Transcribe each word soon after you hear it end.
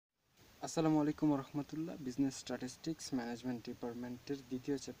আসসালামু আলাইকুম রহমতুল্লাহ। Business statistics management ডিপার্টমেন্টের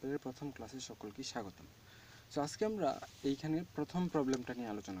দ্বিতীয় চ্যাপ্টারের প্রথম ক্লাসে সকলকে স্বাগতম। সো আজকে আমরা এইখানে প্রথম প্রবলেমটা নিয়ে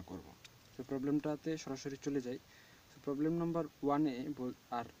আলোচনা করব। তো প্রবলেমটাতে সরাসরি চলে যাই। তো প্রবলেম নাম্বার 1-এ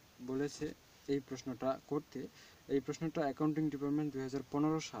বলেছে এই প্রশ্নটা করতে। এই প্রশ্নটা অ্যাকাউন্টিং ডিপার্টমেন্ট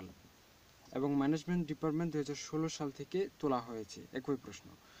 2015 সাল এবং ম্যানেজমেন্ট ডিপার্টমেন্ট 2016 সাল থেকে তোলা হয়েছে একই প্রশ্ন।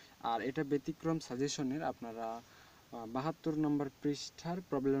 আর এটা ব্যতিক্রম সাজেশনের আপনারা 72 নম্বর পৃষ্ঠার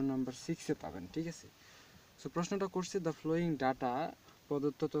প্রবলেম নাম্বার 6-এ পাবেন, ঠিক আছে। সো প্রশ্নটা করছে দ্য ফ্লোয়িং ডাটা,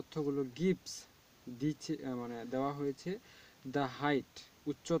 প্রদত্ত তথ্যগুলো গিভস দিচ্ছে, মানে দেওয়া হয়েছে দ্য হাইট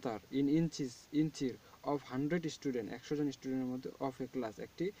উচ্চতার ইঞ্চির অফ 100 স্টুডেন্ট 100 জন স্টুডেন্টের মধ্যে অফ এ ক্লাস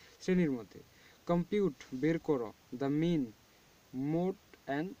একটি শ্রেণীর মধ্যে। কম্পিউট বের করো the mean mode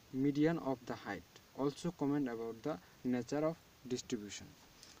and median of the height, also comment about the nature of distribution.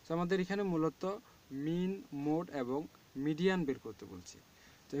 So আমাদের এখানে মূলত মিন, মোড এবং মিডিয়ান বের করতে বলছি।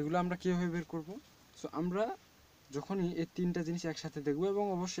 তো এগুলো আমরা কীভাবে বের করব? সো আমরা যখনই এই তিনটা জিনিস একসাথে দেখব এবং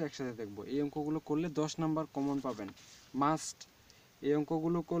অবশ্যই একসাথে দেখব, এই অঙ্কগুলো করলে 10 নাম্বার কমন পাবেন মাস্ট। এই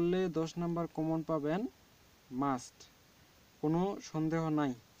অঙ্কগুলো করলে 10 নাম্বার কমন পাবেন মাস্ট, কোনো সন্দেহ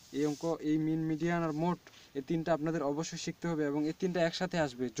নাই। এই অঙ্ক, এই মিন, মিডিয়ান আর মোট, এই তিনটা আপনাদের অবশ্যই শিখতে হবে এবং এই তিনটা একসাথে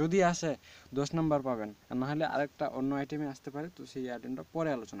আসবে। যদি আসে 10 নাম্বার পাবেন, আর না হলে আরেকটা অন্য আইটেমে আসতে পারে, তো সেই আইটেমটা পরে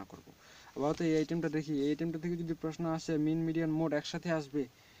আলোচনা করব। আপাতত এই আইটেমটা দেখি। এই আইটেমটা থেকে যদি প্রশ্ন আসে মিন, মিডিয়ান, মোট একসাথে আসবে,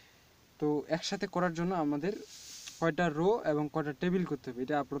 তো একসাথে করার জন্য আমাদের কয়টা রো এবং কয়টা টেবিল করতে হবে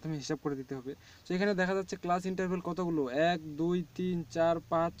এটা প্রথমে হিসাব করে দিতে হবে। তো এখানে দেখা যাচ্ছে ক্লাস ইন্টারভেল কতগুলো, 1 2 3 4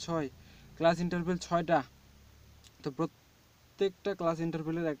 5 6, ক্লাস ইন্টারভেল 6টা। তো প্রত্যেকটা ক্লাস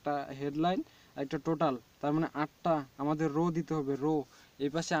ইন্টারভেলের একটা হেডলাইন, একটা টোটাল, তার মানে 8টা আমাদের রো দিতে হবে। রো এই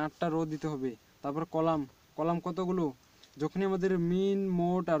পাশে 8টা রো দিতে হবে। তারপর কলাম, কলাম কতগুলো, যখনই আমাদের মিন,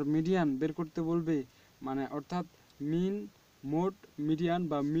 মোড আর মিডিয়ান বের করতে বলবে, মানে অর্থাৎ মিন, মোড, মিডিয়ান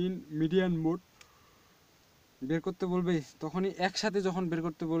বা মিন, মিডিয়ান, মোড বের করতে বলবে, তখনই একসাথে যখন বের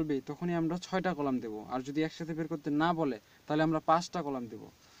করতে বলবে তখনই আমরা 6টা কলাম দেব। আর যদি একসাথে বের করতে না বলে তাহলে আমরা 5টা কলাম দেব।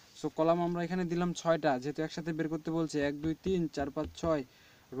 সো কলাম আমরা এখানে দিলাম 6টা, যেহেতু একসাথে বের করতে বলছে। 1 2 3 4 5 6,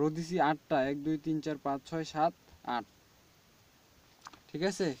 রো দিছি 8টা, 1 2 3 4 5 6 7 8, ঠিক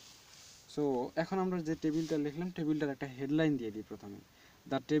আছে। সো এখন আমরা যে টেবিলটা লিখলাম, টেবিলটার একটা হেডলাইন দিয়ে দিই প্রথমে।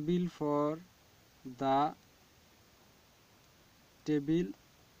 The table for the table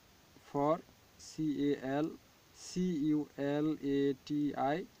for CAL CULATION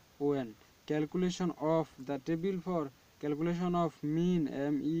calculation of the table for calculation of mean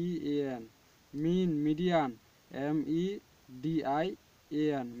MEAN, mean, median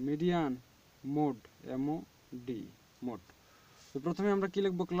MEDIAN, median, mode MOD, mode। তো প্রথমে আমরা কি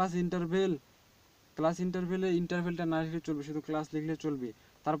লিখবো, ক্লাস ইন্টারভেল। ক্লাস ইন্টারভেলে ইন্টারভেলটা না লিখলে চলবে, শুধু ক্লাস লিখলে চলবে।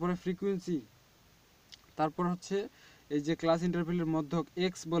 তারপরে ফ্রিকুয়েন্সি, তারপর হচ্ছে এই যে ক্লাস ইন্টারভেলের মধ্যক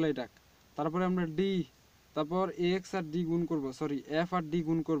এক্স বলে এটা। তারপরে আমরা ডি, তারপর এক্স আর ডি গুণ করব, সরি এফ আর ডি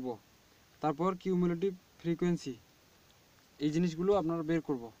গুণ করব। তারপর কিউমুলেটিভ ফ্রিকোয়েন্সি, এই জিনিসগুলো আপনারা বের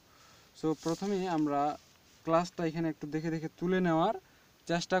করব। সো প্রথমে আমরা ক্লাসটা এখানে একটু দেখে দেখে তুলে নেওয়ার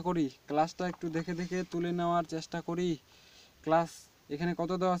চেষ্টা করি। ক্লাসটা একটু দেখে দেখে তুলে নেওয়ার চেষ্টা করি। ক্লাস এখানে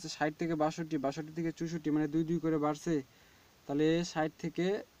কত দেওয়া আছে, 60 থেকে 62, 62 থেকে 64, মানে 2 2 করে বাড়ছে। তাহলে 60 থেকে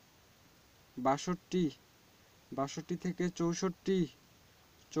 62, 62 থেকে 64,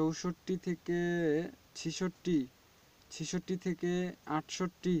 64 থেকে 66, 66 থেকে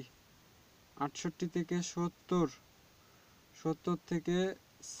 68, 68 থেকে 70, 70 থেকে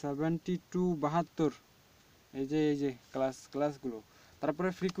 72, 72। এই যে ক্লাসগুলো। তারপরে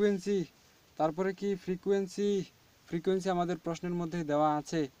ফ্রিকোয়েন্সি, তারপরে কি ফ্রিকোয়েন্সি, ফ্রিকোয়েন্সি আমাদের প্রশ্নের মধ্যে দেওয়া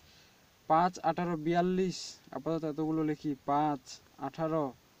আছে। 5 18 42, আপাতত এতগুলো লিখি। 5 18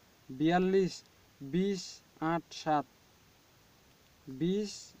 42, 20 8 7,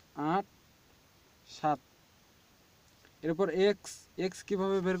 20 8 7। এরপর এক্স, এক্স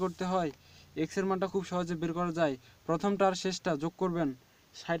কীভাবে বের করতে হয়? এক্সের মানটা খুব সহজে বের করা যায়। প্রথমটা আর শেষটা যোগ করবেন।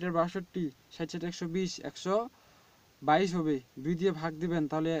 60 এর 62, 60 60 120, 122 হবে। 2 দিয়ে ভাগ দিবেন,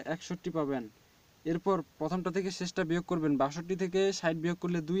 তাহলে 61 পাবেন। এরপর প্রথমটা থেকে শেষটা বিয়োগ করবেন। 62 থেকে 60 বিয়োগ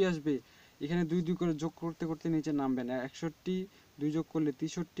করলে 2 আসবে। এখানে 2 2 করে যোগ করতে করতে নিচে নামবেন। 61, 2 যোগ করলে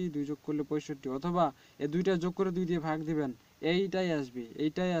 63, 2 যোগ করলে 65, অথবা এই দুইটা যোগ করে 2 দিয়ে ভাগ দিবেন। এইটাই আসবে,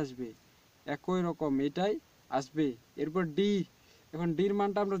 এইটাই আসবে, একই রকম এটাই আসবে। এরপর ডি, এখন ডির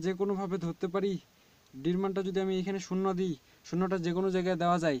মানটা আমরা যে কোনোভাবে ধরতে পারি। ডির মানটা যদি আমি এখানে শূন্য দিই, শূন্যটা যে কোনো জায়গায়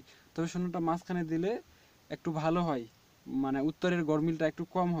দেওয়া যায়, তবে শূন্যটা মাঝখানে দিলে একটু ভালো হয়, মানে উত্তরের গরমিলটা একটু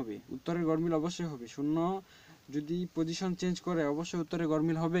কম হবে। উত্তরের গরমিল অবশ্যই হবে। শূন্য যদি পজিশন চেঞ্জ করে অবশ্যই উত্তরে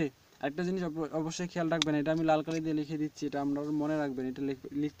গরমিল হবে। একটা জিনিস অবশ্যই খেয়াল রাখবেন, এটা আমি লাল কালি দিয়ে লিখে দিচ্ছি, এটা আপনারা মনে রাখবেন, এটা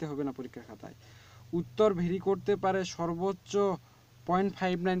লিখতে হবে না পরীক্ষার খাতায়। উত্তর ভেরি করতে পারে সর্বোচ্চ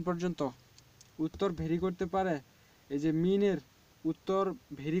 0.59 পর্যন্ত উত্তর ভেরি করতে পারে। এই যে মিনের উত্তর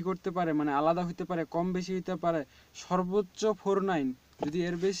ভেরি করতে পারে মানে আলাদা হইতে পারে, কম বেশি হইতে পারে, সর্বোচ্চ 49। যদি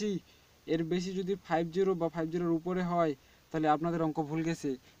এর বেশি যদি 50 বা 50-এর উপরে হয় তাহলে আপনাদের অঙ্ক ভুল গেছে,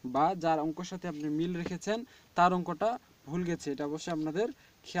 বা যার অঙ্কের সাথে আপনি মিল রেখেছেন তার অঙ্কটা ভুল গেছে, এটা অবশ্যই আপনাদের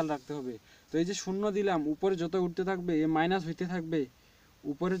খেয়াল রাখতে হবে। তো এই যে শূন্য দিলাম, উপরে যত উঠতে থাকবে এ মাইনাস হইতে থাকবে,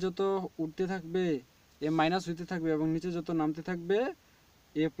 উপরে যত উঠতে থাকবে এ মাইনাস হইতে থাকবে, এবং নিচে যত নামতে থাকবে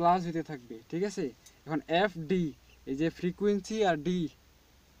এ প্লাস হইতে থাকবে, ঠিক আছে। এখন এফ ডি, এই যে ফ্রিকোয়েন্সি আর ডি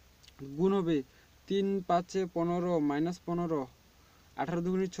গুণ হবে 3 5 15 মাইনাস 15, 18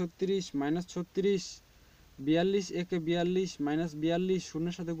 দুগুণে 36 মাইনাস 36, 42 একে 42 মাইনাস 42,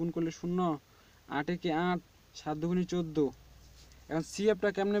 শূন্যের সাথে গুণ করলে 0, 8 একে 8, 7 দুগুণে 14। এখন সিএফটা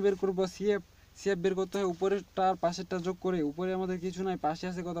কেমনে বের করবো? সিএফ বের করতে হয় উপরেরটার পাশেরটা যোগ করে। উপরে আমাদের কিছু নাই, পাশে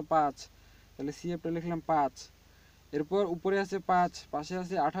আছে কত? 5, তাহলে সিএফটা লিখলাম 5। এরপর উপরে আছে 5, পাশে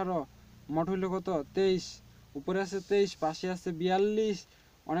আছে 18, মোট হইল কত? 23। উপরে আছে 23, পাশে আছে 42,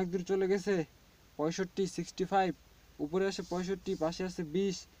 অনেক দূর চলে গেছে 65, 65। উপরে আছে 65, পাশে আছে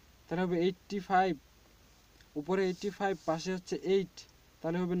 20, তাহলে হবে 85। উপরে 85, পাশে হচ্ছে 8,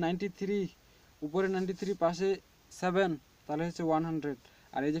 তাহলে হবে 93। উপরে 93, পাশে 7, তাহলে হচ্ছে 100।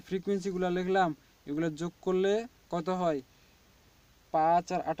 আর এই যে ফ্রিকোয়েন্সিগুলো লিখলাম, এগুলো যোগ করলে কত হয়? 5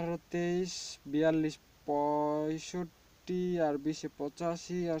 আর 18 23, 42 65, আর 20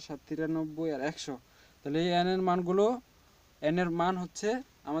 85, আর 7 93, আর 100। তাহলে এই এন এর মানগুলো, এন এর মান হচ্ছে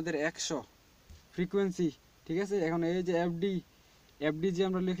আমাদের 100 ফ্রিকোয়েন্সি, ঠিক আছে। এখন এই যে এফডি যে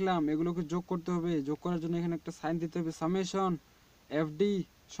আমরা লিখলাম, এগুলোকে যোগ করতে হবে। যোগ করার জন্য এখানে একটা সাইন দিতে হবে, সামেশন এফডি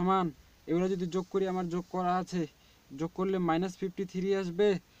সমান, এগুলো যদি যোগ করি, আমার যোগ করা আছে, যোগ করলে -53 আসবে।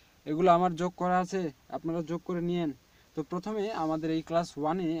 এগুলো আমার যোগ করা আছে, আপনারা যোগ করে নিয়েন। তো প্রথমে আমাদের এই ক্লাস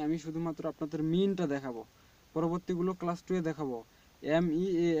 1-এ আমি শুধুমাত্র আপনাদের মিনটা দেখাবো, পরবর্তীগুলো ক্লাস 2-এ দেখাবো।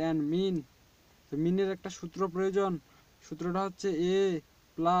 MEAN মিন। তো মিনের একটা সূত্র প্রয়োজন, সূত্রটা হচ্ছে এ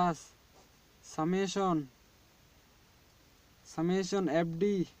plus summation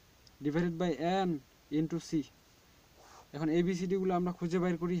FD divided by N into C. এখন ABCD-গুলো আমরা খুঁজে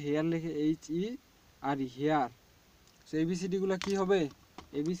বাইর করি, হেয়ার লিখে HER, হেয়ার। সো ABCD-গুলো কি হবে?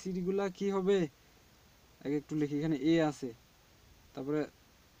 ABCD-গুলো কি হবে আগে একটু লিখি। এখানে এ আছে, তারপরে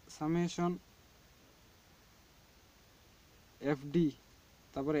সামেশন এফডি,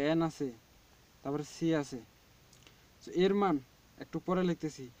 তারপরে এন আছে, তারপরে সি আছে। এর মান একটু পরে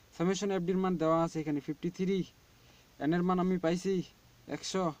লিখতেছি। সামেশন এফডির মান দেওয়া আছে এখানে 53, এন এর মান আমি পাইছি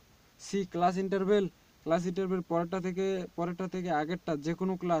 100, সি ক্লাস ইন্টারভেল পরেরটা থেকে আগেরটা যে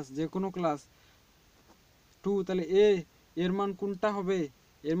কোনো ক্লাস 2, তাহলে এর মান কোনটা হবে?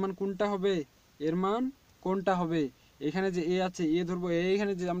 এর মান কোনটা হবে? এখানে যে এ আছে, এ ধরবো।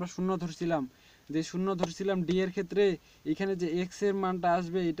 এইখানে যে আমরা শূন্য ধরছিলাম ডি এর ক্ষেত্রে, এখানে যে এক্স এর মানটা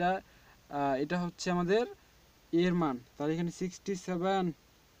আসবে, এটা হচ্ছে আমাদের এর মান। তাহলে এখানে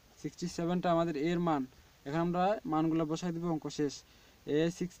 67টা আমাদের এর মান। এখন আমরা মানগুলো বসাই দিব, অঙ্ক শেষ।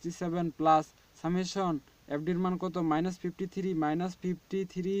 67 প্লাস সামেশন এফডির মান কত?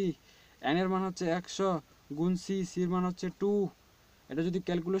 -53, এন এর মান হচ্ছে 100 গুণ সির মান হচ্ছে 2। এটা যদি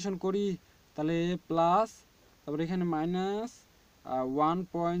ক্যালকুলেশন করি তাহলে প্লাস, তারপরে এখানে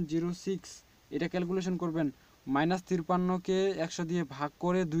 -1.06, এটা ক্যালকুলেশন করবেন। -53-কে 100 দিয়ে ভাগ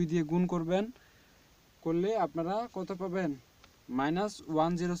করে 2 দিয়ে গুণ করলে আপনারা কত পাবেন?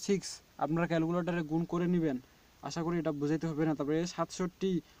 -106। আপনারা ক্যালকুলেটরে গুণ করে নেবেন, আশা করি এটা বুঝাইতে হবে না। তারপরে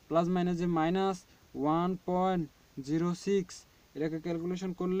 67 প্লাস মাইনাস যে -1.06, এটাকে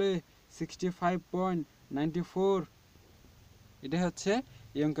ক্যালকুলেশন করলে 65.94। এটা হচ্ছে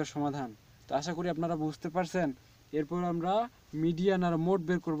এই অঙ্কের সমাধান। তো আশা করি আপনারা বুঝতে পারছেন। এরপর আমরা মিডিয়ান আর মোড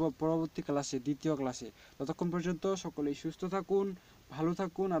বের করব পরবর্তী ক্লাসে, দ্বিতীয় ক্লাসে। ততক্ষণ পর্যন্ত সকলেই সুস্থ থাকুন, ভালো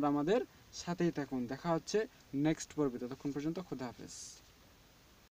থাকুন, আর আমাদের সাথেই থাকুন। দেখা হচ্ছে নেক্সট পর্বে। ততক্ষণ পর্যন্ত খোদা হাফেজ।